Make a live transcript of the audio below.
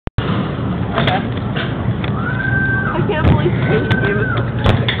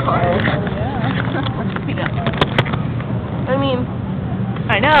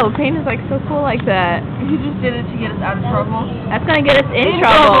know, paint is like so cool like that. He just did it to get us out of trouble. That's gonna get us in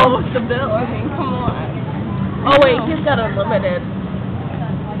trouble. With the bill, I mean, come on. Oh wait, he's got unlimited.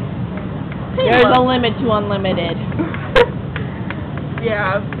 There's a limit to unlimited.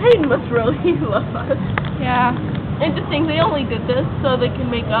 Yeah, Payton must really love us. Yeah. And to think they only did this so they can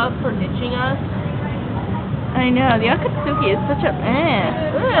make up for ditching us. I know, the akatsuki is such a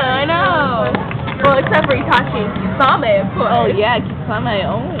Yeah, I know. Well, except for itachi and kisame, of course. Oh yeah, kisame.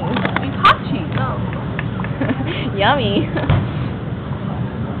 Oh. Itachi. Oh. Yummy.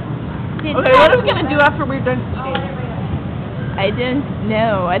 Okay, what are we gonna do after we're done eating? I didn't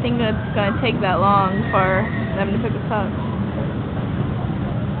know. I think it's gonna take that long for them to pick us up.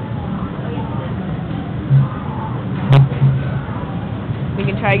 We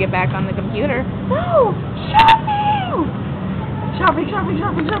can try to get back on the computer. No! Shopping! Shopping, shopping,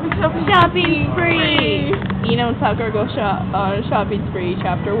 shopping, shopping, shopping. Shopping spree! You know, Sakura goes shopping spree,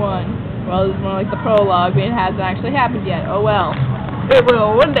 chapter 1. Well, this is more like the prologue, but it hasn't actually happened yet. Oh well. It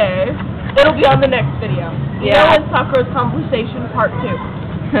will, one day. It'll be on the next video. You Yeah. know, in Sakura's conversation part 2.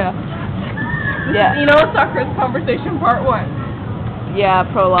 Yeah. You know, in Sakura's conversation part 1. Yeah,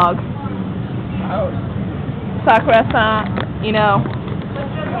 prologue. Oh. Sakura-san, you know,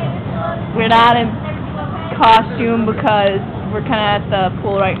 we're not in costume because we're kind of at the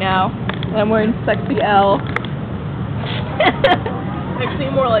pool right now. I'm wearing sexy L. Actually,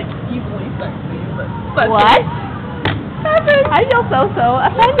 more like easily sexy. But What? I feel so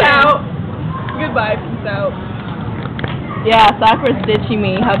offended. Peace out. Goodbye, peace out. Yeah, Sakura's ditching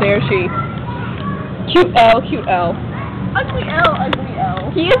me. How dare she? Cute L, cute L. Ugly L, ugly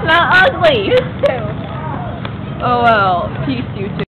L. He is not ugly. You too. Oh well, peace you two.